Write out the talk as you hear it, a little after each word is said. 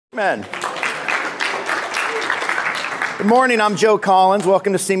Amen. Good morning, I'm Joe Collins.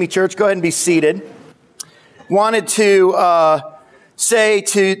 Welcome to See Me Church. Go ahead and be seated. Wanted to say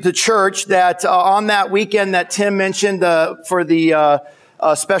to the church that on that weekend that Tim mentioned for the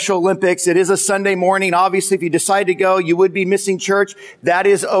Special Olympics, it is a Sunday morning. Obviously, if you decide to go, you would be missing church. That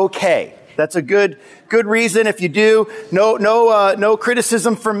is okay. That's a good reason. If you do, no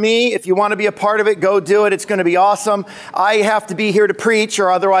criticism from me. If you want to be a part of it, go do it. It's going to be awesome. I have to be here to preach, or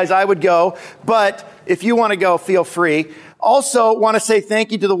otherwise I would go. But if you want to go, feel free. Also, want to say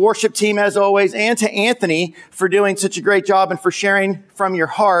thank you to the worship team as always, and to Anthony for doing such a great job and for sharing from your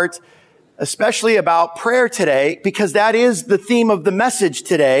heart, especially about prayer today, because that is the theme of the message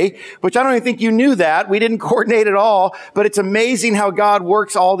today, which I don't even think you knew that. We didn't coordinate at all, but it's amazing how God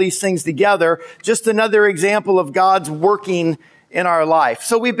works all these things together. Just another example of God's working in our life.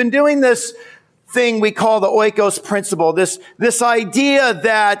 So we've been doing this thing we call the Oikos principle, this idea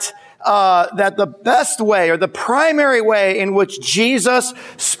that the best way or the primary way in which Jesus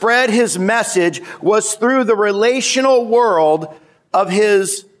spread his message was through the relational world of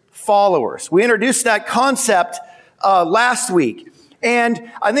his followers. We introduced that concept last week.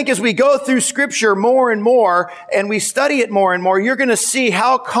 And I think as we go through Scripture more and more, and we study it more and more, you're going to see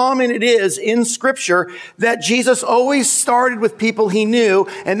how common it is in Scripture that Jesus always started with people he knew,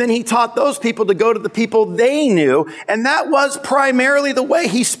 and then he taught those people to go to the people they knew. And that was primarily the way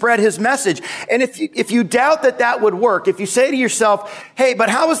he spread his message. And if you doubt that that would work, if you say to yourself, hey, but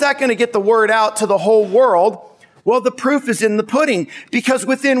how is that going to get the word out to the whole world? Well, the proof is in the pudding, because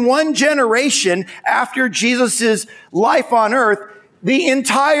within one generation after Jesus' life on earth, the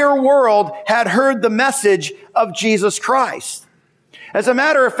entire world had heard the message of Jesus Christ. As a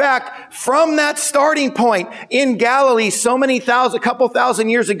matter of fact, from that starting point in Galilee, a couple thousand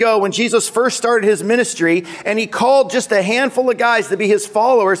years ago, when Jesus first started his ministry and he called just a handful of guys to be his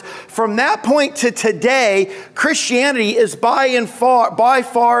followers, from that point to today, Christianity is by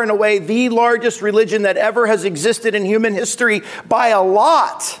far and away the largest religion that ever has existed in human history by a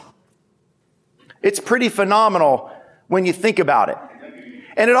lot. It's pretty phenomenal when you think about it.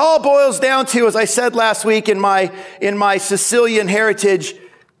 And it all boils down to, as I said last week in my Sicilian heritage,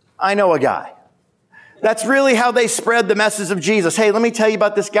 I know a guy. That's really how they spread the message of Jesus. Hey, let me tell you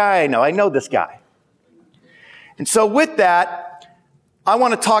about this guy I know. I know this guy. And so with that, I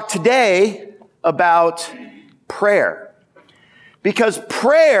want to talk today about prayer. Because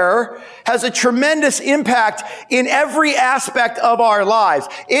prayer has a tremendous impact in every aspect of our lives.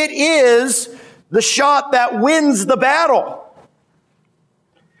 It is the shot that wins the battle.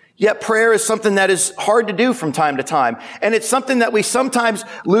 Yet prayer is something that is hard to do from time to time. And it's something that we sometimes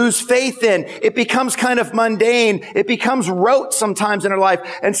lose faith in. It becomes kind of mundane. It becomes rote sometimes in our life.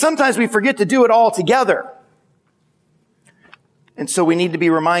 And sometimes we forget to do it all together. And so we need to be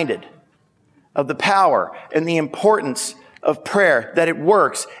reminded of the power and the importance of prayer, that it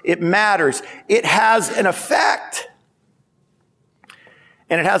works, it matters, it has an effect.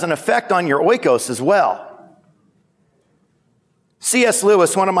 And it has an effect on your oikos as well. C.S.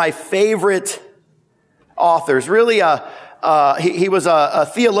 Lewis, one of my favorite authors, really he was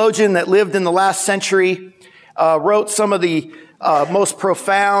a theologian that lived in the last century, wrote some of the most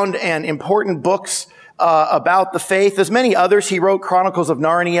profound and important books about the faith. There's many others. He wrote Chronicles of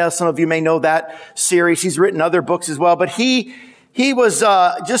Narnia. Some of you may know that series. He's written other books as well. But he was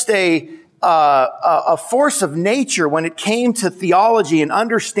just a force of nature when it came to theology and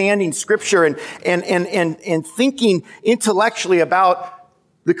understanding Scripture and thinking intellectually about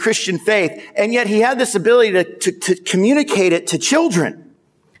the Christian faith. And yet he had this ability to communicate it to children.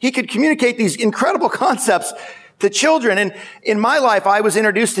 He could communicate these incredible concepts to children. And in my life, I was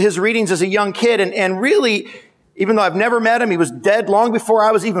introduced to his readings as a young kid. And really, even though I've never met him, he was dead long before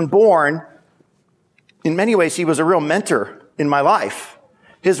I was even born. In many ways, he was a real mentor in my life.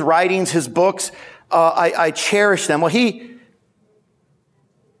 His writings, his books, I cherish them. Well, he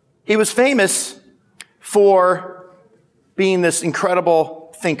was famous for being this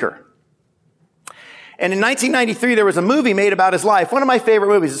incredible thinker. And in 1993, there was a movie made about his life. One of my favorite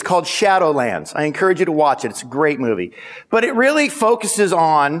movies. It's called Shadowlands. I encourage you to watch it. It's a great movie. But it really focuses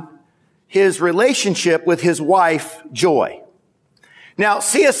on his relationship with his wife, Joy. Now,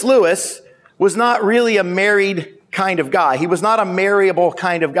 C.S. Lewis was not really a married kind of guy. He was not a marryable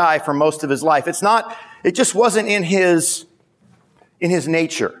kind of guy for most of his life. It just wasn't in his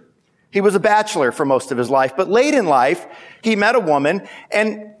nature. He was a bachelor for most of his life, but late in life, he met a woman,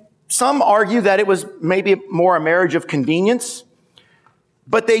 and some argue that it was maybe more a marriage of convenience,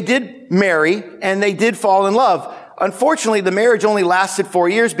 but they did marry and they did fall in love. Unfortunately, the marriage only lasted 4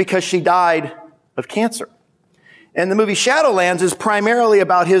 years because she died of cancer. And the movie Shadowlands is primarily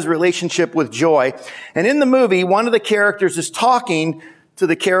about his relationship with joy. And in the movie, one of the characters is talking to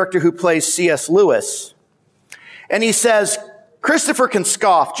the character who plays C.S. Lewis. And he says, Christopher can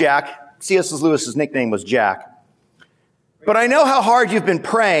scoff, Jack. C.S. Lewis's nickname was Jack. But I know how hard you've been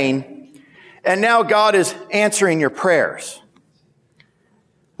praying, and now God is answering your prayers.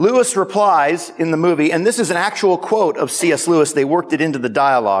 Lewis replies in the movie, and this is an actual quote of C.S. Lewis. They worked it into the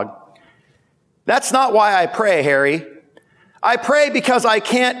dialogue. That's not why I pray, Harry. I pray because I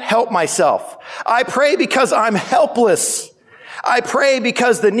can't help myself. I pray because I'm helpless. I pray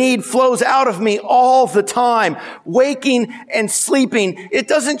because the need flows out of me all the time, waking and sleeping. It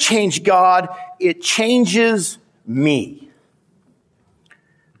doesn't change God. It changes me.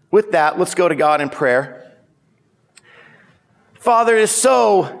 With that, let's go to God in prayer. Father, it is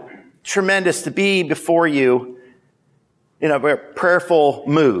so tremendous to be before you in a prayerful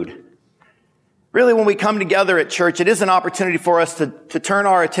mood. Really, when we come together at church, it is an opportunity for us to turn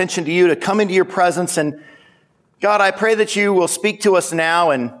our attention to you, to come into your presence. And God, I pray that you will speak to us now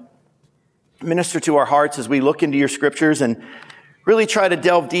and minister to our hearts as we look into your scriptures and really try to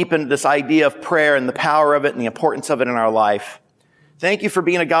delve deep into this idea of prayer and the power of it and the importance of it in our life. Thank you for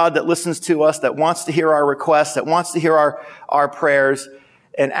being a God that listens to us, that wants to hear our requests, that wants to hear our prayers,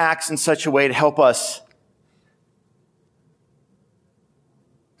 and acts in such a way to help us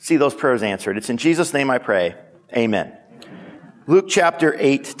see those prayers answered. It's in Jesus' name I pray. Amen. Luke chapter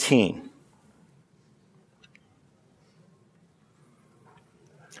 18.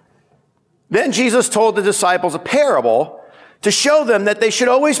 Then Jesus told the disciples a parable to show them that they should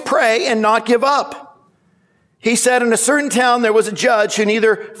always pray and not give up. He said, in a certain town there was a judge who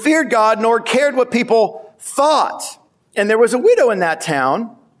neither feared God nor cared what people thought. And there was a widow in that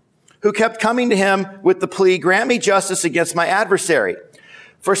town who kept coming to him with the plea, grant me justice against my adversary.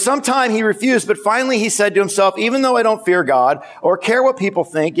 For some time he refused, but finally he said to himself, even though I don't fear God or care what people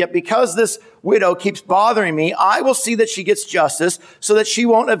think, yet because this widow keeps bothering me, I will see that she gets justice so that she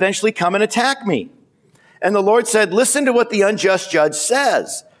won't eventually come and attack me. And the Lord said, listen to what the unjust judge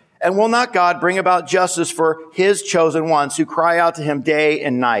says. And will not God bring about justice for his chosen ones who cry out to him day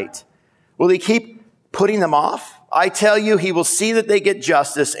and night? Will he keep putting them off? I tell you, he will see that they get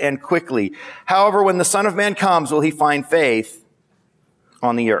justice and quickly. However, when the Son of Man comes, will he find faith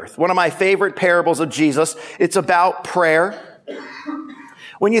on the earth? One of my favorite parables of Jesus. It's about prayer.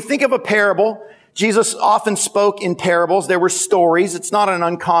 When you think of a parable, Jesus often spoke in parables. There were stories. It's not an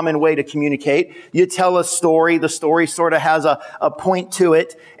uncommon way to communicate. You tell a story. The story sort of has a point to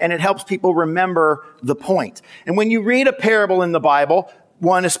it, and it helps people remember the point. And when you read a parable in the Bible,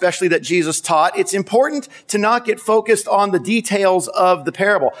 one especially that Jesus taught, it's important to not get focused on the details of the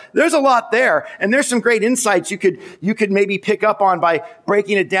parable. There's a lot there, and there's some great insights you could maybe pick up on by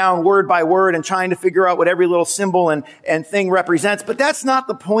breaking it down word by word and trying to figure out what every little symbol and thing represents. But that's not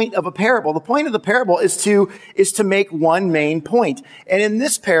the point of a parable. The point of the parable is to make one main point. And in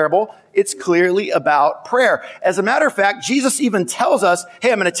this parable, it's clearly about prayer. As a matter of fact, Jesus even tells us,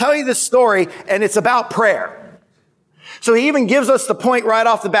 hey, I'm going to tell you this story, and it's about prayer. So he even gives us the point right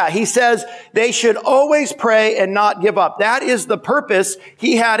off the bat. He says they should always pray and not give up. That is the purpose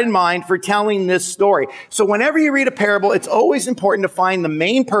he had in mind for telling this story. So whenever you read a parable, it's always important to find the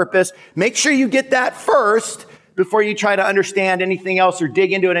main purpose. Make sure you get that first before you try to understand anything else or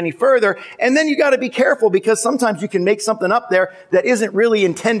dig into it any further. And then you got to be careful, because sometimes you can make something up there that isn't really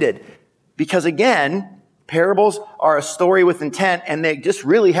intended. Because again, parables are a story with intent, and they just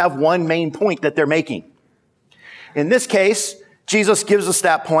really have one main point that they're making. In this case, Jesus gives us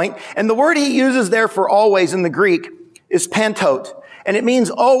that point. And the word he uses there for always in the Greek is pantot. And it means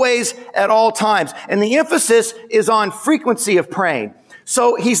always at all times. And the emphasis is on frequency of praying.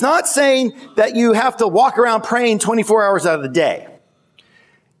 So he's not saying that you have to walk around praying 24 hours out of the day.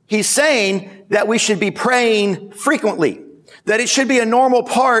 He's saying that we should be praying frequently, that it should be a normal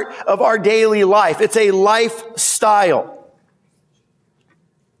part of our daily life. It's a lifestyle.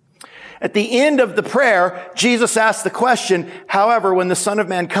 At the end of the prayer, Jesus asks the question, however, when the Son of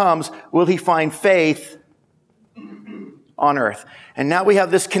Man comes, will he find faith on earth? And now we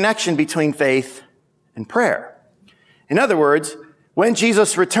have this connection between faith and prayer. In other words, when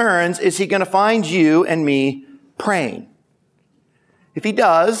Jesus returns, is he going to find you and me praying? If he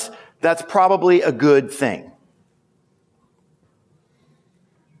does, that's probably a good thing.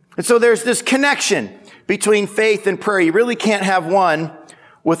 And so there's this connection between faith and prayer. You really can't have one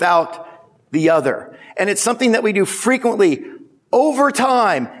without the other. And it's something that we do frequently over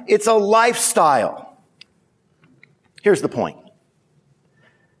time. It's a lifestyle. Here's the point.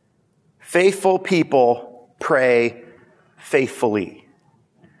 Faithful people pray faithfully.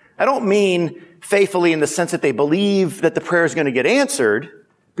 I don't mean faithfully in the sense that they believe that the prayer is going to get answered,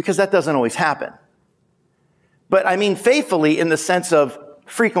 because that doesn't always happen. But I mean faithfully in the sense of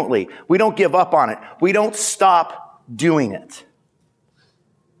frequently. We don't give up on it. We don't stop doing it.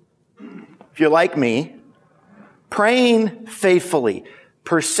 If you're like me, praying faithfully,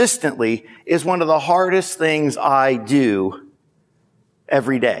 persistently is one of the hardest things I do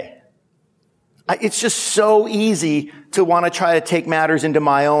every day. It's just so easy to want to try to take matters into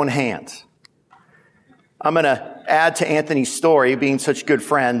my own hands. I'm going to add to Anthony's story, being such good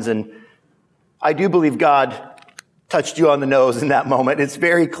friends, and I do believe God touched you on the nose in that moment. It's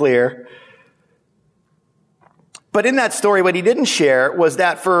very clear. But in that story, what he didn't share was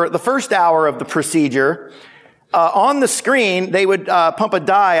that for the first hour of the procedure, on the screen, they would pump a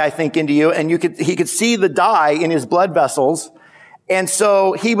dye, I think, into you, and he could see the dye in his blood vessels. And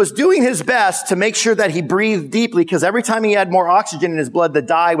so he was doing his best to make sure that he breathed deeply, because every time he had more oxygen in his blood, the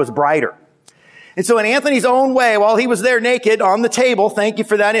dye was brighter. And so in Anthony's own way, while he was there naked on the table, thank you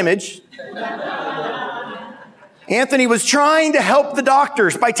for that image, Anthony was trying to help the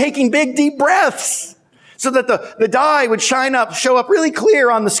doctors by taking big, deep breaths so that the dye would show up really clear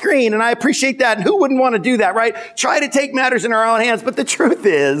on the screen. And I appreciate that. And who wouldn't want to do that, right? Try to take matters in our own hands. But the truth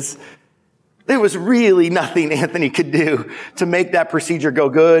is, there was really nothing Anthony could do to make that procedure go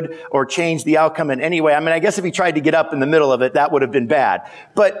good or change the outcome in any way. I mean, I guess if he tried to get up in the middle of it, that would have been bad.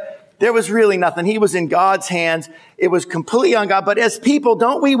 But there was really nothing. He was in God's hands. It was completely on God. But as people,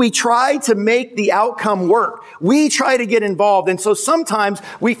 don't we? We try to make the outcome work. We try to get involved. And so sometimes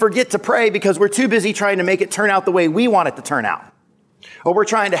we forget to pray because we're too busy trying to make it turn out the way we want it to turn out. Or we're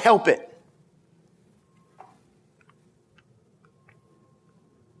trying to help it.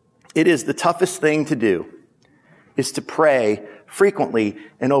 It is the toughest thing to do, is to pray frequently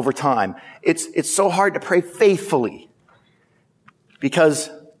and over time. It's so hard to pray faithfully because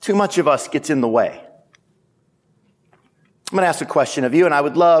too much of us gets in the way. I'm going to ask a question of you, and I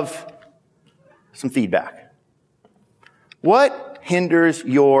would love some feedback. What hinders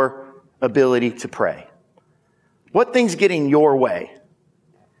your ability to pray? What things get in your way?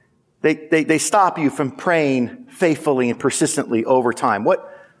 They stop you from praying faithfully and persistently over time. What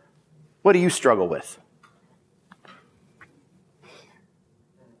do you struggle with?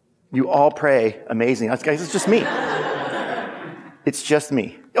 You all pray amazing. Guys, it's just me. It's just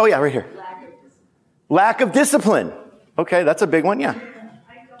me. Oh, yeah, right here. Lack of discipline. Okay, that's a big one, yeah. I don't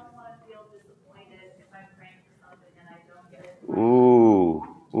want to feel disappointed if I'm praying for something and I don't get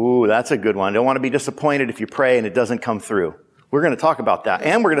it. Ooh, that's a good one. Don't want to be disappointed if you pray and it doesn't come through. We're going to talk about that.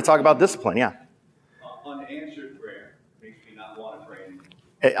 And we're going to talk about discipline, yeah. Unanswered prayer makes me not want to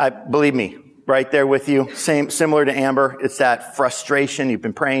pray. Believe me, right there with you. Similar to Amber. It's that frustration. You've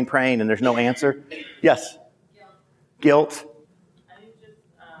been praying, and there's no answer. Yes? Guilt.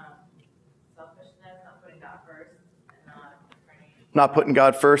 Not putting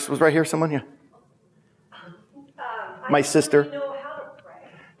God first. Was right here someone? Yeah. My sister.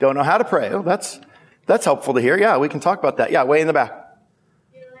 Don't know how to pray. Oh, that's helpful to hear. Yeah, we can talk about that. Yeah, way in the back.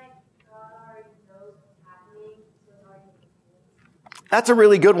 That's a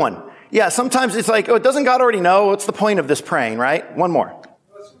really good one. Yeah, sometimes it's like, doesn't God already know? What's the point of this praying, right? One more.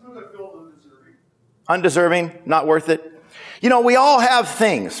 Undeserving, not worth it. You know, we all have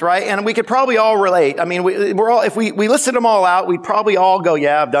things, right? And we could probably all relate. I mean, we're all, if we listed them all out, we'd probably all go,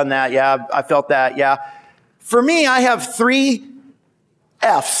 yeah, I've done that. Yeah, I felt that. Yeah. For me, I have 3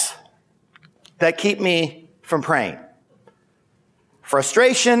 F's that keep me from praying.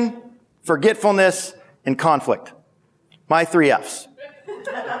 Frustration, forgetfulness, and conflict. My 3 F's.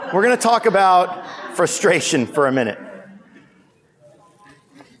 We're going to talk about frustration for a minute.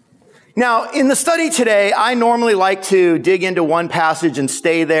 Now, in the study today, I normally like to dig into one passage and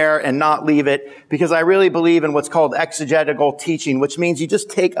stay there and not leave it because I really believe in what's called exegetical teaching, which means you just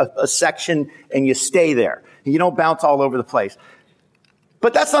take a section and you stay there. You don't bounce all over the place.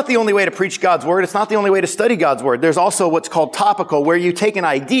 But that's not the only way to preach God's word. It's not the only way to study God's word. There's also what's called topical, where you take an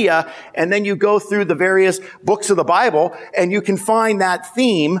idea and then you go through the various books of the Bible and you can find that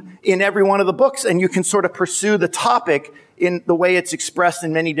theme in every one of the books and you can sort of pursue the topic in the way it's expressed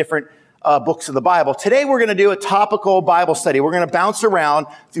in many different books of the Bible. Today we're going to do a topical Bible study. We're going to bounce around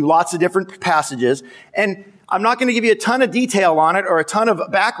through lots of different passages. And I'm not going to give you a ton of detail on it or a ton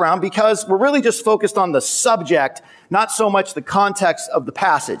of background because we're really just focused on the subject, not so much the context of the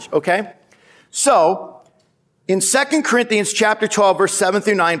passage, okay? So, in 2 Corinthians chapter 12, verse 7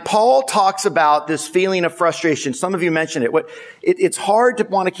 through 9, Paul talks about this feeling of frustration. Some of you mentioned it. It's hard to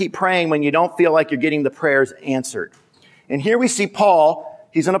want to keep praying when you don't feel like you're getting the prayers answered. And here we see Paul.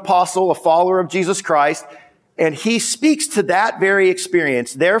 He's an apostle, a follower of Jesus Christ, And he speaks to that very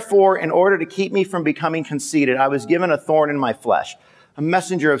experience. Therefore, in order to keep me from becoming conceited, I was given a thorn in my flesh, a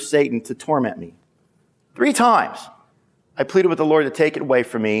messenger of Satan to torment me. 3 times I pleaded with the Lord to take it away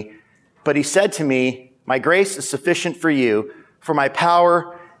from me. But he said to me, my grace is sufficient for you, for my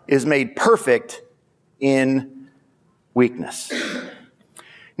power is made perfect in weakness.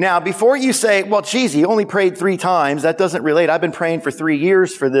 Now, before you say, well, geez, he only prayed 3 times, that doesn't relate. I've been praying for 3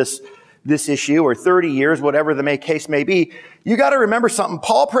 years for this issue, or 30 years, whatever the case may be. You got to remember something.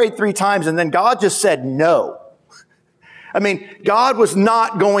 Paul prayed 3 times and then God just said no. I mean, God was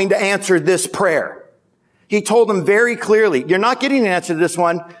not going to answer this prayer. He told him very clearly, you're not getting an answer to this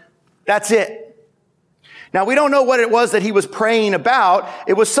one. That's it. Now, we don't know what it was that he was praying about.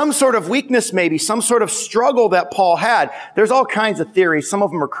 It was some sort of weakness, maybe, some sort of struggle that Paul had. There's all kinds of theories. Some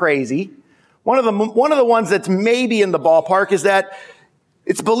of them are crazy. One of the ones that's maybe in the ballpark is that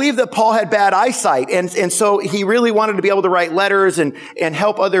it's believed that Paul had bad eyesight. And so he really wanted to be able to write letters and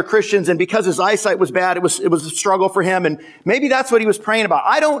help other Christians. And because his eyesight was bad, it was a struggle for him. And maybe that's what he was praying about.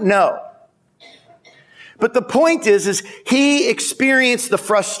 I don't know. But the point is he experienced the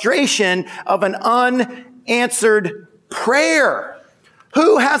frustration of an unanswered prayer.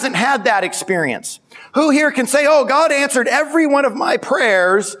 Who hasn't had that experience? Who here can say, oh, God answered every one of my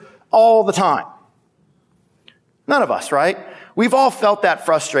prayers all the time? None of us, right? We've all felt that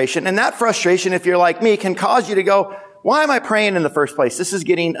frustration. And that frustration, if you're like me, can cause you to go, why am I praying in the first place? This is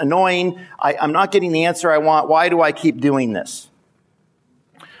getting annoying. I'm not getting the answer I want. Why do I keep doing this?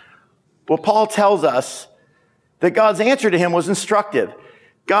 Well, Paul tells us that God's answer to him was instructive.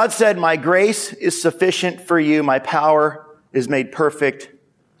 God said, my grace is sufficient for you. My power is made perfect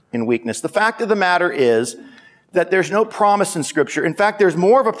in weakness. The fact of the matter is that there's no promise in Scripture. In fact, there's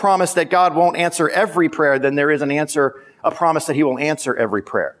more of a promise that God won't answer every prayer than there is a promise that he will answer every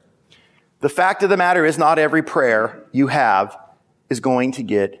prayer. The fact of the matter is not every prayer you have is going to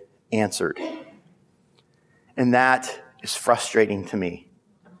get answered. And that is frustrating to me.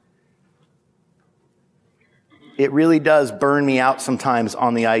 It really does burn me out sometimes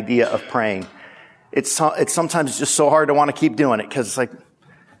on the idea of praying. It's sometimes just so hard to want to keep doing it because it's like,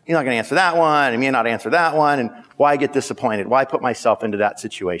 you're not going to answer that one, and me not answer that one, and why get disappointed? Why put myself into that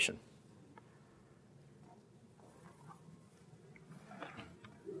situation?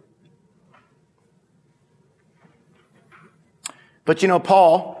 But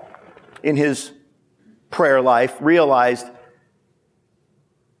Paul, in his prayer life, realized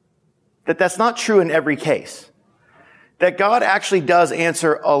that that's not true in every case. That God actually does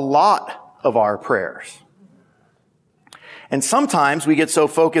answer a lot of our prayers. And sometimes we get so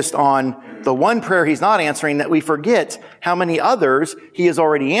focused on the one prayer he's not answering that we forget how many others he has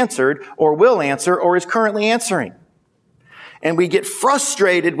already answered or will answer or is currently answering. And we get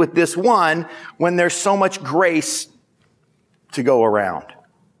frustrated with this one when there's so much grace to go around.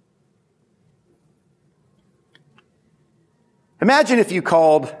 Imagine if you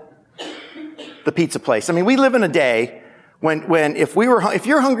called the pizza place. I mean, we live in a day when if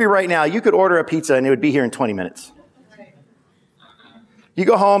you're hungry right now, you could order a pizza and it would be here in 20 minutes. You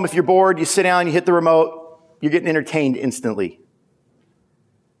go home, if you're bored, you sit down, you hit the remote, you're getting entertained instantly.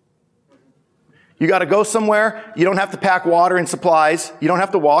 You got to go somewhere, you don't have to pack water and supplies, you don't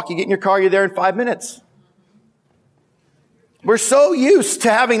have to walk, you get in your car, you're there in 5 minutes. We're so used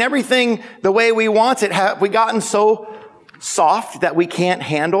to having everything the way we want it. Have we gotten so soft that we can't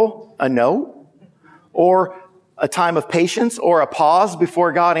handle a no or a time of patience or a pause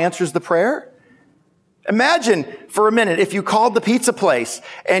before God answers the prayer? Imagine for a minute if you called the pizza place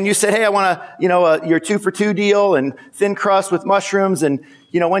and you said, hey, I want your 2 for $2 deal and thin crust with mushrooms and,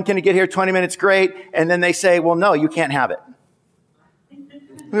 when can it get here? 20 minutes, great. And then they say, well, no, you can't have it.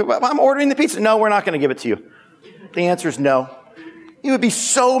 I'm ordering the pizza. No, we're not going to give it to you. The answer is no. You would be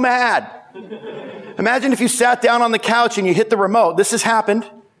so mad. Imagine if you sat down on the couch and you hit the remote. This has happened.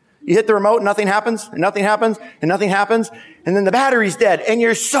 You hit the remote, nothing happens, and nothing happens, and nothing happens, and then the battery's dead, and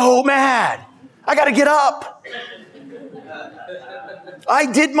you're so mad. I got to get up. I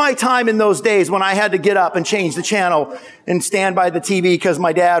did my time in those days when I had to get up and change the channel and stand by the TV because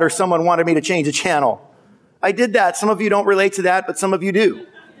my dad or someone wanted me to change the channel. I did that. Some of you don't relate to that, but some of you do.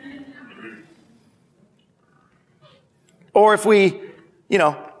 Or if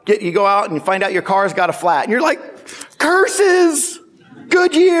you go out and you find out your car's got a flat, and you're like, curses,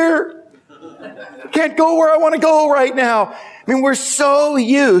 Goodyear, can't go where I want to go right now. I mean, we're so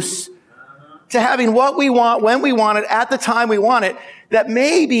used to having what we want, when we want it, at the time we want it, that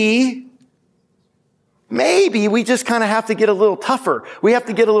maybe maybe we just kind of have to get a little tougher. We have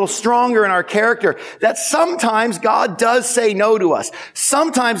to get a little stronger in our character. That sometimes God does say no to us.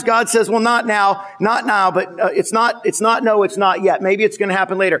 Sometimes God says, well, not now, but it's not no, it's not yet. Maybe it's going to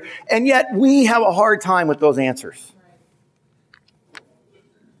happen later. And yet we have a hard time with those answers.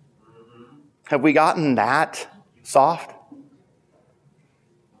 Have we gotten that soft?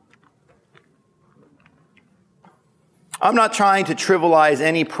 I'm not trying to trivialize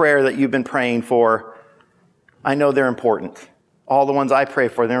any prayer that you've been praying for. I know they're important. All the ones I pray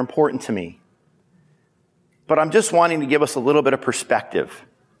for, they're important to me. But I'm just wanting to give us a little bit of perspective.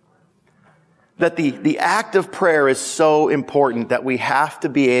 That the act of prayer is so important that we have to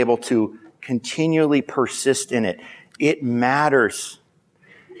be able to continually persist in it. It matters.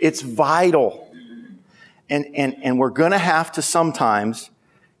 It's vital. And we're going to have to sometimes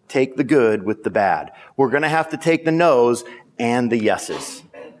take the good with the bad. We're going to have to take the no's and the yeses.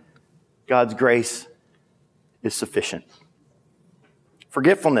 God's grace is sufficient.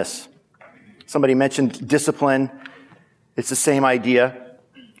 Forgetfulness. Somebody mentioned discipline. It's the same idea.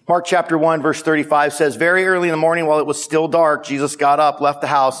 Mark chapter 1, verse 35 says, very early in the morning while it was still dark, Jesus got up, left the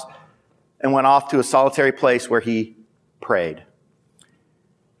house, and went off to a solitary place where he prayed.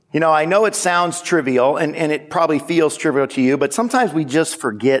 You know, I know it sounds trivial, and it probably feels trivial to you, but sometimes we just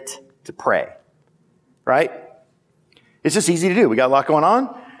forget to pray, right? It's just easy to do. We got a lot going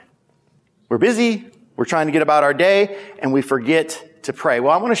on. We're busy. We're trying to get about our day, and we forget to pray.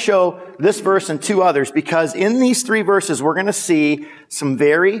 Well, I want to show this verse and two others because in these three verses, we're going to see some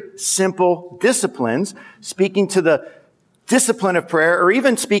very simple disciplines speaking to the discipline of prayer, or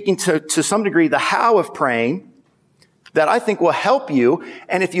even speaking to some degree the how of praying, that I think will help you.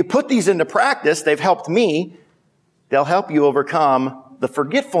 And if you put these into practice, they've helped me, they'll help you overcome the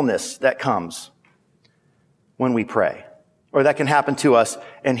forgetfulness that comes when we pray, or that can happen to us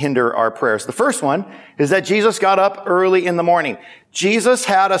and hinder our prayers. The first one is that Jesus got up early in the morning. Jesus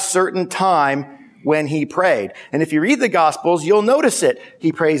had a certain time when he prayed. And if you read the Gospels, you'll notice it.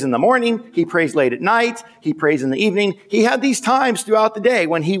 He prays in the morning, he prays late at night, he prays in the evening. He had these times throughout the day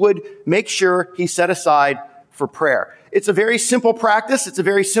when he would make sure he set aside for prayer. It's a very simple practice. It's a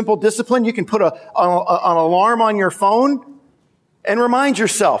very simple discipline. You can put an alarm on your phone and remind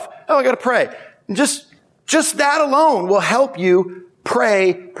yourself, oh, I got to pray. And just that alone will help you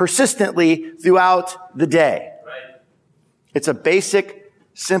pray persistently throughout the day. Right. It's a basic,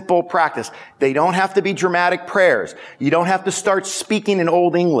 simple practice. They don't have to be dramatic prayers. You don't have to start speaking in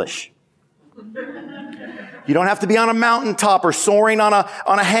Old English. You don't have to be on a mountaintop or soaring on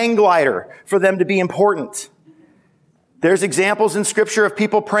a hang glider for them to be important. There's examples in Scripture of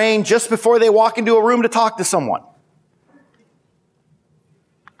people praying just before they walk into a room to talk to someone.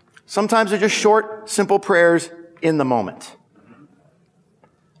 Sometimes they're just short, simple prayers in the moment.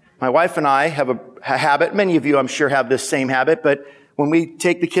 My wife and I have a habit. Many of you, I'm sure, have this same habit. But when we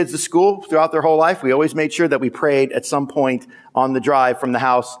take the kids to school throughout their whole life, we always made sure that we prayed at some point on the drive from the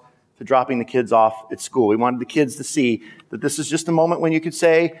house to dropping the kids off at school. We wanted the kids to see that this is just a moment when you could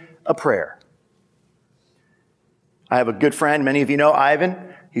say a prayer. I have a good friend, many of you know, Ivan.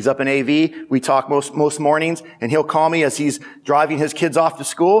 He's up in AV. We talk most mornings, and he'll call me as he's driving his kids off to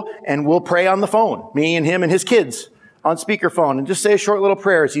school, and we'll pray on the phone, me and him and his kids on speakerphone, and just say a short little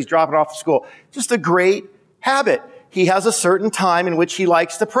prayer as he's dropping off to school. Just a great habit. He has a certain time in which he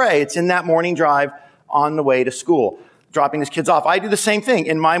likes to pray. It's in that morning drive on the way to school, dropping his kids off. I do the same thing.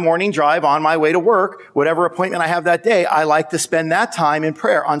 In my morning drive on my way to work, whatever appointment I have that day, I like to spend that time in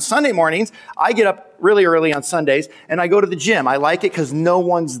prayer. On Sunday mornings, I get up really early on Sundays, and I go to the gym. I like it because no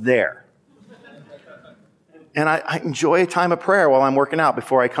one's there. And I enjoy a time of prayer while I'm working out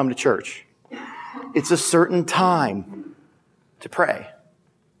before I come to church. It's a certain time to pray.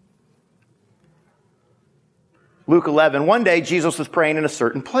 Luke 11, one day Jesus was praying in a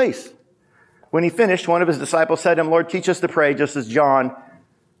certain place. When he finished, one of his disciples said to him, Lord, teach us to pray just as John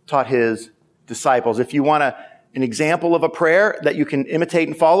taught his disciples. If you want an example of a prayer that you can imitate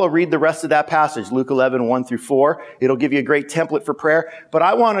and follow, read the rest of that passage, Luke 11, 1 through 4. It'll give you a great template for prayer. But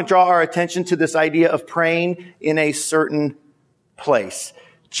I want to draw our attention to this idea of praying in a certain place.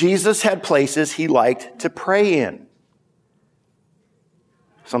 Jesus had places he liked to pray in.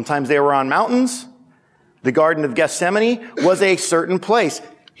 Sometimes they were on mountains. The Garden of Gethsemane was a certain place.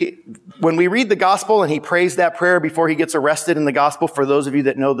 When we read the gospel and he prays that prayer before he gets arrested in the gospel, for those of you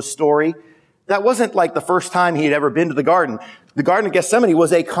that know the story, that wasn't like the first time he had ever been to the garden. The Garden of Gethsemane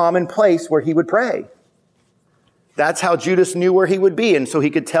was a common place where he would pray. That's how Judas knew where he would be, and so he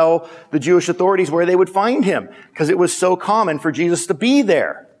could tell the Jewish authorities where they would find him, because it was so common for Jesus to be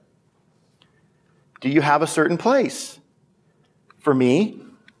there. Do you have a certain place? For me,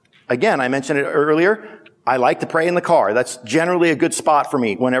 again, I mentioned it earlier, I like to pray in the car. That's generally a good spot for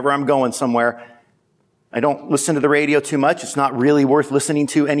me whenever I'm going somewhere. I don't listen to the radio too much. It's not really worth listening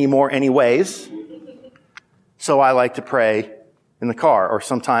to anymore anyways. So I like to pray in the car or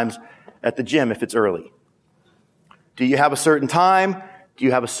sometimes at the gym if it's early. Do you have a certain time? Do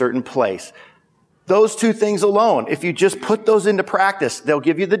you have a certain place? Those two things alone, if you just put those into practice, they'll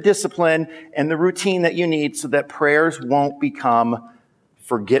give you the discipline and the routine that you need so that prayers won't become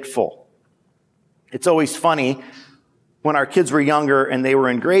forgetful. It's always funny, when our kids were younger and they were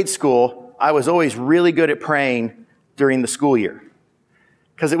in grade school, I was always really good at praying during the school year.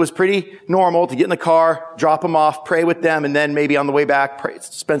 Because it was pretty normal to get in the car, drop them off, pray with them, and then maybe on the way back,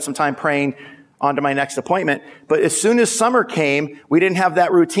 spend some time praying on to my next appointment. But as soon as summer came, we didn't have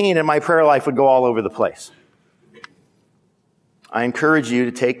that routine, and my prayer life would go all over the place. I encourage you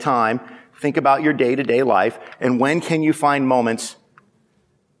to take time, think about your day-to-day life, and when can you find moments,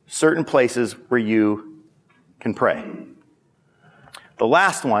 certain places where you can pray. The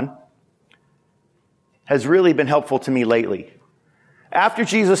last one has really been helpful to me lately. After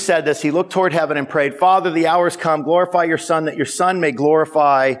Jesus said this, he looked toward heaven and prayed, Father, the hour has come, glorify your Son, that your Son may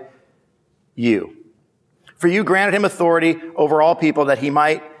glorify you. For you granted him authority over all people that he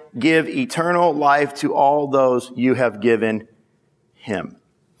might give eternal life to all those you have given him.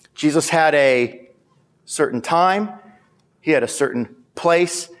 Jesus had a certain time, he had a certain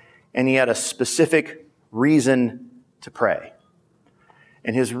place, and he had a specific reason to pray.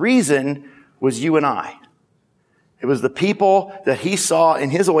 And his reason was you and I. It was the people that he saw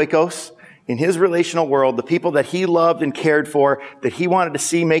in his oikos, in his relational world, the people that he loved and cared for, that he wanted to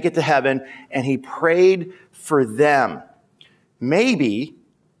see make it to heaven, and he prayed for them. Maybe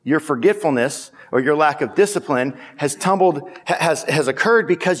your forgetfulness or your lack of discipline has occurred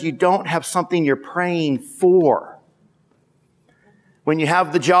because you don't have something you're praying for. When you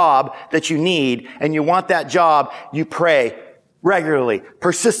have the job that you need and you want that job, you pray regularly,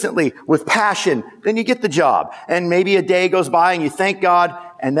 persistently, with passion, then you get the job. And maybe a day goes by and you thank God,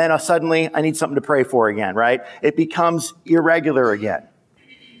 and then suddenly I need something to pray for again, right? It becomes irregular again.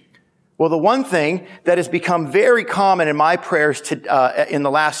 Well, the one thing that has become very common in my prayers in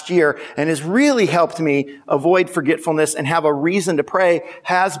the last year and has really helped me avoid forgetfulness and have a reason to pray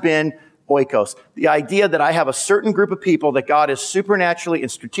has been Oikos. The idea that I have a certain group of people that God has supernaturally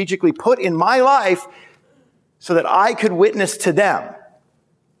and strategically put in my life so that I could witness to them.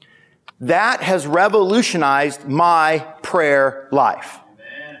 That has revolutionized my prayer life.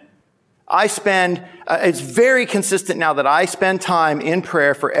 It's very consistent now that I spend time in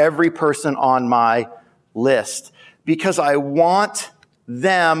prayer for every person on my list because I want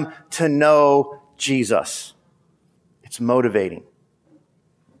them to know Jesus. It's motivating.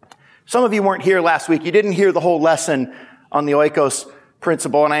 Some of you weren't here last week. You didn't hear the whole lesson on the Oikos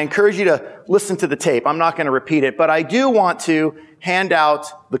principle, and I encourage you to listen to the tape. I'm not going to repeat it, but I do want to hand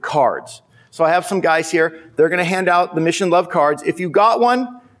out the cards. So I have some guys here. They're going to hand out the Mission Love cards. If you got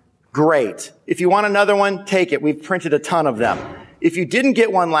one, great. If you want another one, take it. We've printed a ton of them. If you didn't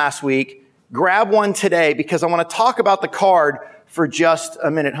get one last week, grab one today because I want to talk about the card for just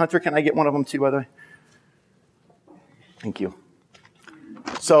a minute. Hunter, can I get one of them too, by the way? Thank you.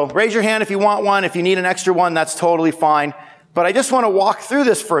 So raise your hand if you want one. If you need an extra one, that's totally fine. But I just want to walk through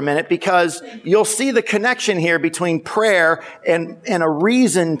this for a minute because you'll see the connection here between prayer and a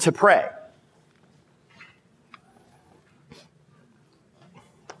reason to pray.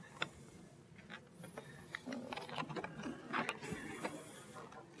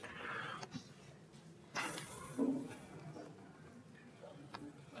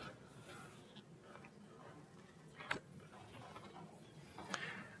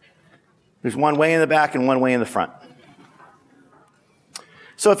 There's one way in the back and one way in the front.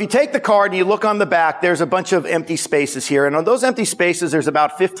 So if you take the card and you look on the back, there's a bunch of empty spaces here. And on those empty spaces, there's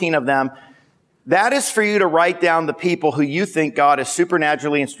about 15 of them. That is for you to write down the people who you think God has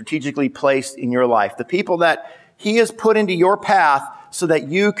supernaturally and strategically placed in your life. The people that he has put into your path so that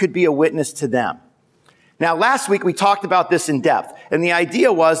you could be a witness to them. Now, last week we talked about this in depth. And the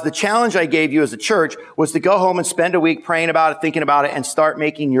idea was the challenge I gave you as a church was to go home and spend a week praying about it, thinking about it, and start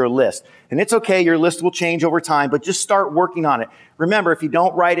making your list. And it's okay, your list will change over time, but just start working on it. Remember, if you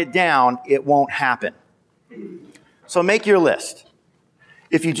don't write it down, it won't happen. So make your list.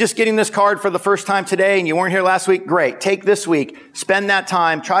 If you're just getting this card for the first time today and you weren't here last week, great. Take this week, spend that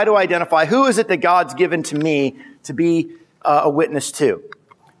time, try to identify who is it that God's given to me to be a witness to.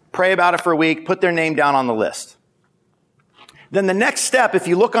 Pray about it for a week, put their name down on the list. Then the next step, if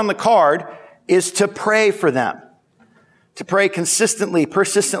you look on the card, is to pray for them. To pray consistently,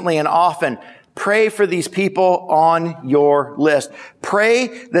 persistently, and often. Pray for these people on your list.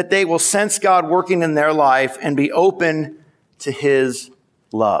 Pray that they will sense God working in their life and be open to His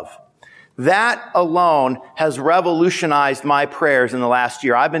love. That alone has revolutionized my prayers in the last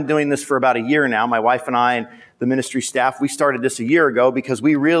year. I've been doing this for about a year now. My wife and I and the ministry staff, we started this a year ago because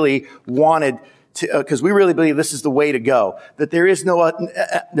we really wanted to, because we really believe this is the way to go. That there's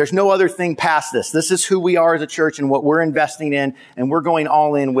no other thing past this. This is who we are as a church and what we're investing in, and we're going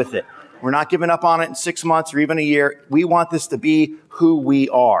all in with it. We're not giving up on it in 6 months or even a year. We want this to be who we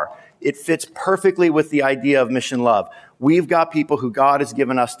are. It fits perfectly with the idea of mission love. We've got people who God has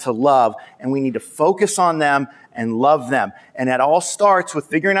given us to love, and we need to focus on them and love them. And that all starts with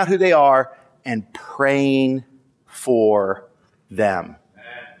figuring out who they are and praying for them.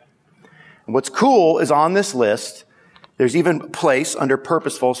 And what's cool is on this list, there's even a place under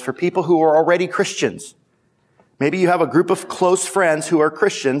purposefuls for people who are already Christians. Maybe you have a group of close friends who are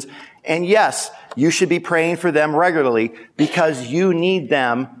Christians, and yes, you should be praying for them regularly because you need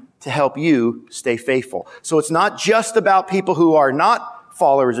them to help you stay faithful. So it's not just about people who are not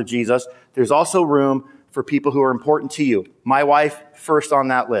followers of Jesus. There's also room for people who are important to you. My wife, first on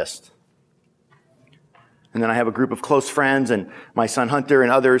that list. And then I have a group of close friends and my son Hunter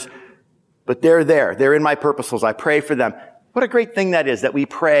and others. But they're there. They're in my purposefuls. I pray for them. What a great thing that is, that we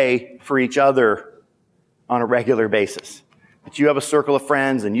pray for each other on a regular basis. That you have a circle of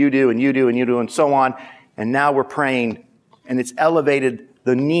friends, and you do, and you do, and you do, and so on. And now we're praying, and it's elevated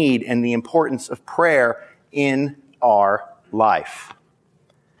the need and the importance of prayer in our life.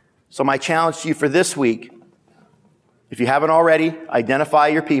 So my challenge to you for this week, if you haven't already, identify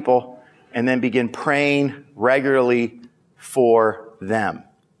your people and then begin praying regularly for them.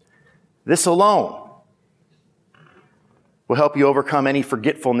 This alone will help you overcome any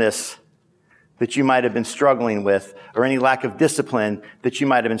forgetfulness that you might have been struggling with or any lack of discipline that you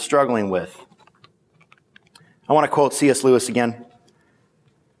might have been struggling with. I want to quote C.S. Lewis again.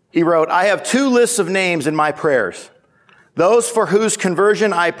 He wrote, "I have 2 lists of names in my prayers, those for whose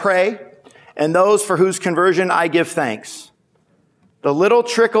conversion I pray and those for whose conversion I give thanks. The little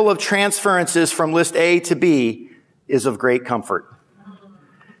trickle of transferences from list A to B is of great comfort."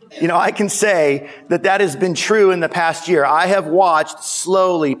 You know, I can say that has been true in the past year. I have watched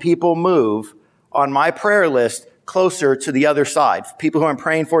slowly people move on my prayer list closer to the other side. People who I'm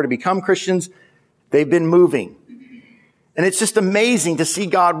praying for to become Christians, they've been moving. And it's just amazing to see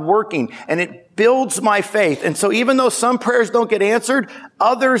God working, and it builds my faith. And so even though some prayers don't get answered,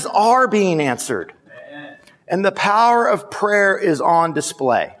 others are being answered. And the power of prayer is on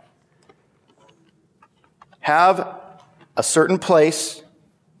display. Have a certain place,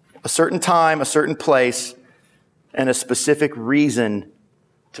 a certain time, a certain place, and a specific reason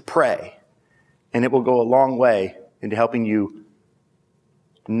to pray. And it will go a long way into helping you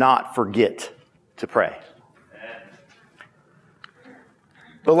not forget to pray.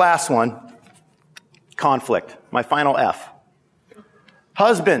 The last one, conflict. My final F.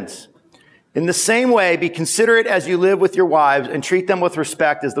 Husbands, in the same way, be considerate as you live with your wives and treat them with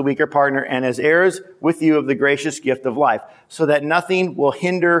respect as the weaker partner and as heirs with you of the gracious gift of life, so that nothing will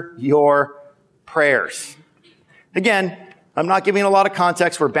hinder your prayers. Again, I'm not giving a lot of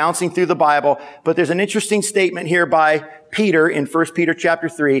context. We're bouncing through the Bible, but there's an interesting statement here by Peter in 1 Peter chapter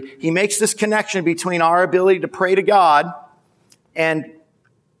 3. He makes this connection between our ability to pray to God and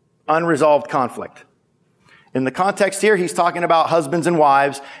unresolved conflict. In the context here, he's talking about husbands and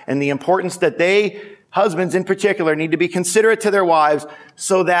wives and the importance that husbands in particular, need to be considerate to their wives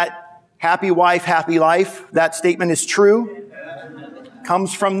so that happy wife, happy life, that statement is true.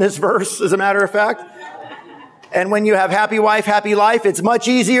 Comes from this verse, as a matter of fact. And when you have happy wife, happy life, it's much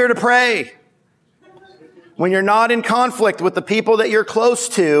easier to pray. When you're not in conflict with the people that you're close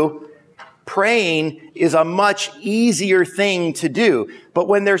to, praying is a much easier thing to do. But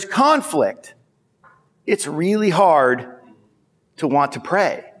when there's conflict, it's really hard to want to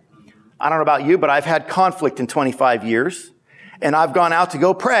pray. I don't know about you, but I've had conflict in 25 years, and I've gone out to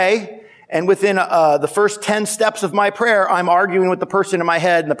go pray, and within the first 10 steps of my prayer, I'm arguing with the person in my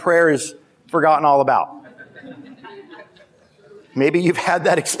head, and the prayer is forgotten all about. Maybe you've had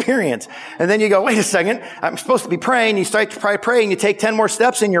that experience. And then you go, wait a second, I'm supposed to be praying. You start to pray, and you take 10 more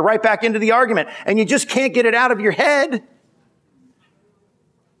steps, and you're right back into the argument, and you just can't get it out of your head.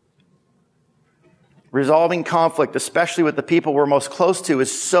 Resolving conflict, especially with the people we're most close to, is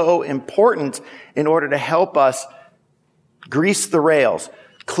so important in order to help us grease the rails,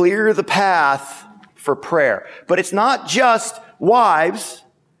 clear the path for prayer. But it's not just wives.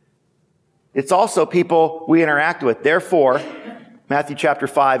 It's also people we interact with. Therefore, Matthew chapter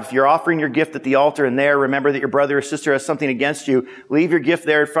 5, if you're offering your gift at the altar and there remember that your brother or sister has something against you, leave your gift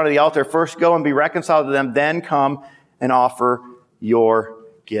there in front of the altar. First go and be reconciled to them, then come and offer your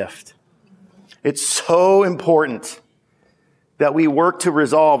gift. It's so important that we work to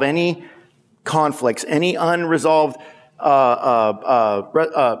resolve any conflicts, any unresolved,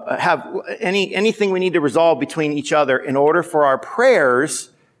 anything we need to resolve between each other in order for our prayers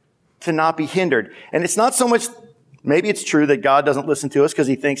to not be hindered. And it's not so much, maybe it's true that God doesn't listen to us because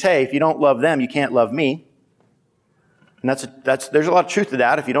he thinks, hey, if you don't love them, you can't love me. And there's a lot of truth to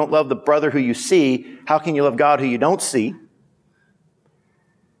that. If you don't love the brother who you see, how can you love God who you don't see?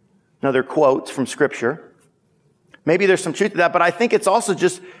 Another quote from Scripture. Maybe there's some truth to that, but I think it's also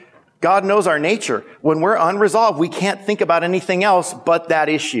just God knows our nature. When we're unresolved, we can't think about anything else but that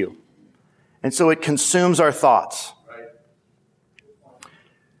issue. And so it consumes our thoughts. Right.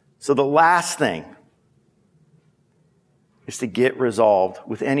 So the last thing is to get resolved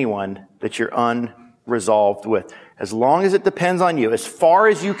with anyone that you're unresolved with. As long as it depends on you, as far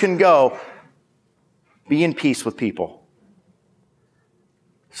as you can go, be in peace with people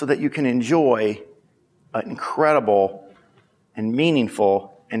so that you can enjoy an incredible and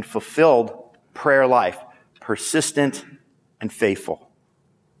meaningful and fulfilled prayer life, persistent and faithful.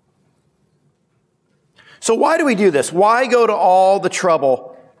 So why do we do this? Why go to all the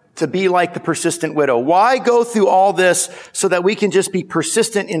trouble to be like the persistent widow? Why go through all this so that we can just be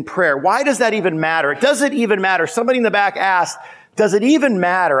persistent in prayer? Why does that even matter? Does it even matter? Somebody in the back asked, does it even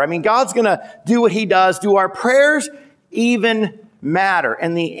matter? I mean, God's going to do what he does. Do our prayers even matter?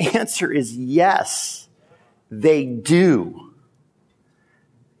 And the answer is yes, they do.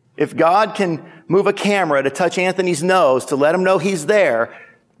 If God can move a camera to touch Anthony's nose to let him know he's there,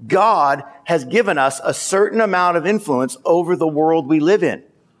 God has given us a certain amount of influence over the world we live in.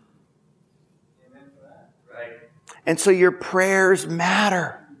 Right. And so your prayers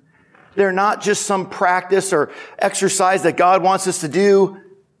matter. They're not just some practice or exercise that God wants us to do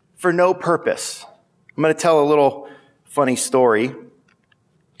for no purpose. I'm going to tell a little funny story.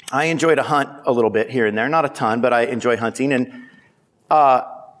 I enjoy to hunt a little bit here and there. Not a ton, but I enjoy hunting. And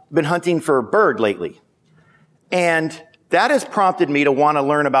been hunting for a bird lately. And that has prompted me to want to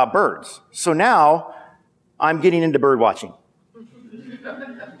learn about birds. So now I'm getting into bird watching.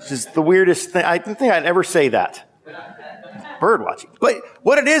 This is the weirdest thing. I didn't think I'd ever say that. Bird watching. But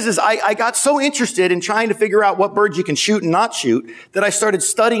what it is I got so interested in trying to figure out what birds you can shoot and not shoot that I started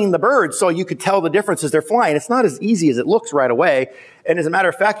studying the birds so you could tell the difference as they're flying. It's not as easy as it looks right away. And as a matter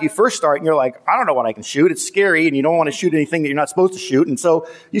of fact, you first start and you're like, I don't know what I can shoot. It's scary and you don't want to shoot anything that you're not supposed to shoot. And so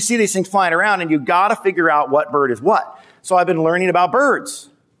you see these things flying around and you got to figure out what bird is what. So I've been learning about birds.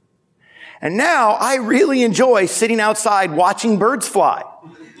 And now I really enjoy sitting outside watching birds fly.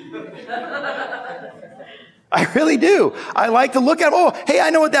 I really do. I like to look at them. Oh, hey, I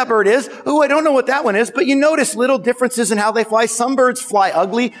know what that bird is. Oh, I don't know what that one is. But you notice little differences in how they fly. Some birds fly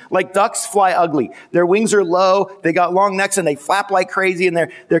ugly, like ducks fly ugly. Their wings are low. They got long necks and they flap like crazy and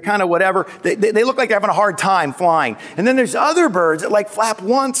they're kind of whatever. They look like they're having a hard time flying. And then there's other birds that like flap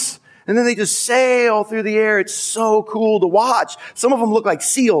once and then they just sail through the air. It's so cool to watch. Some of them look like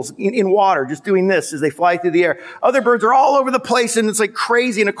seals in water, just doing this as they fly through the air. Other birds are all over the place, and it's like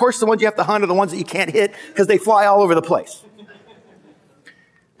crazy. And of course, the ones you have to hunt are the ones that you can't hit because they fly all over the place.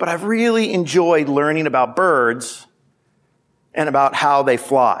 But I've really enjoyed learning about birds and about how they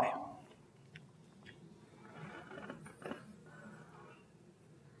fly.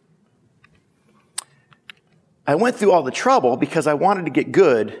 I went through all the trouble because I wanted to get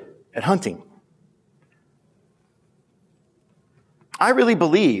good at hunting. I really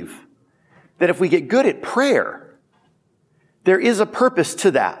believe that if we get good at prayer, there is a purpose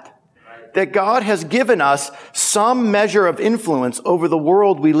to that. That God has given us some measure of influence over the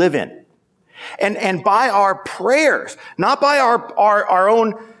world we live in. And by our prayers, not by our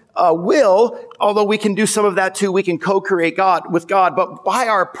own will, although we can do some of that too, we can co-create with God, but by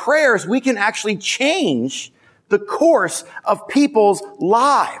our prayers, we can actually change the course of people's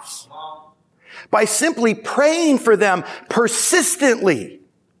lives by simply praying for them persistently.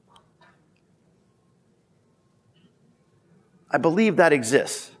 I believe that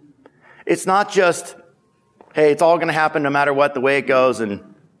exists. It's not just, hey, it's all going to happen no matter what, the way it goes,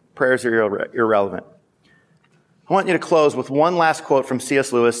 and prayers are irrelevant. I want you to close with one last quote from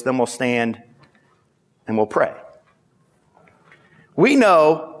C.S. Lewis, then we'll stand and we'll pray. We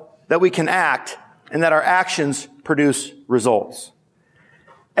know that we can act and that our actions produce results.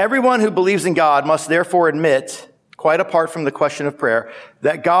 Everyone who believes in God must therefore admit, quite apart from the question of prayer,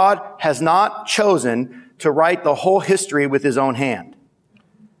 that God has not chosen to write the whole history with his own hand.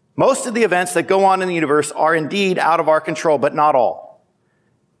 Most of the events that go on in the universe are indeed out of our control, but not all.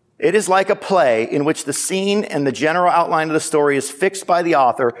 It is like a play in which the scene and the general outline of the story is fixed by the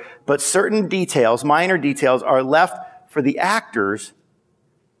author, but certain details, minor details, are left for the actors,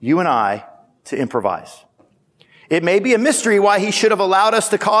 you and I, to improvise. It may be a mystery why he should have allowed us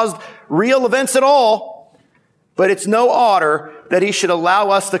to cause real events at all, but it's no odder that he should allow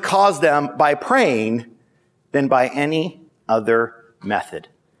us to cause them by praying than by any other method.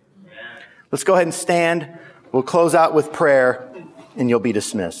 Let's go ahead and stand. We'll close out with prayer, and you'll be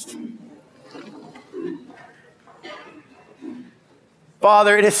dismissed.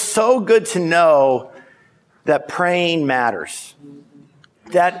 Father, it is so good to know that praying matters.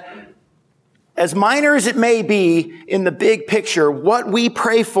 That as minor as it may be in the big picture, what we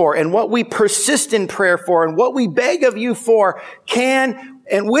pray for and what we persist in prayer for and what we beg of you for can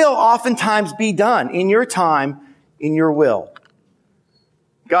and will oftentimes be done in your time, in your will.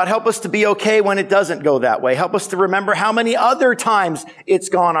 God, help us to be okay when it doesn't go that way. Help us to remember how many other times it's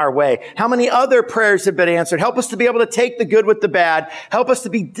gone our way, how many other prayers have been answered. Help us to be able to take the good with the bad. Help us to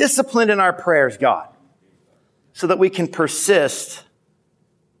be disciplined in our prayers, God, so that we can persist.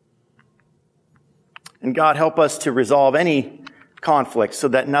 And God, help us to resolve any conflict so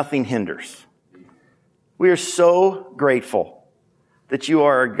that nothing hinders. We are so grateful that you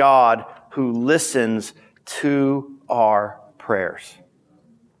are a God who listens to our prayers.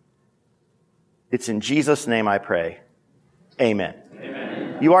 It's in Jesus' name I pray. Amen.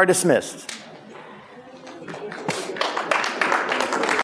 Amen. You are dismissed.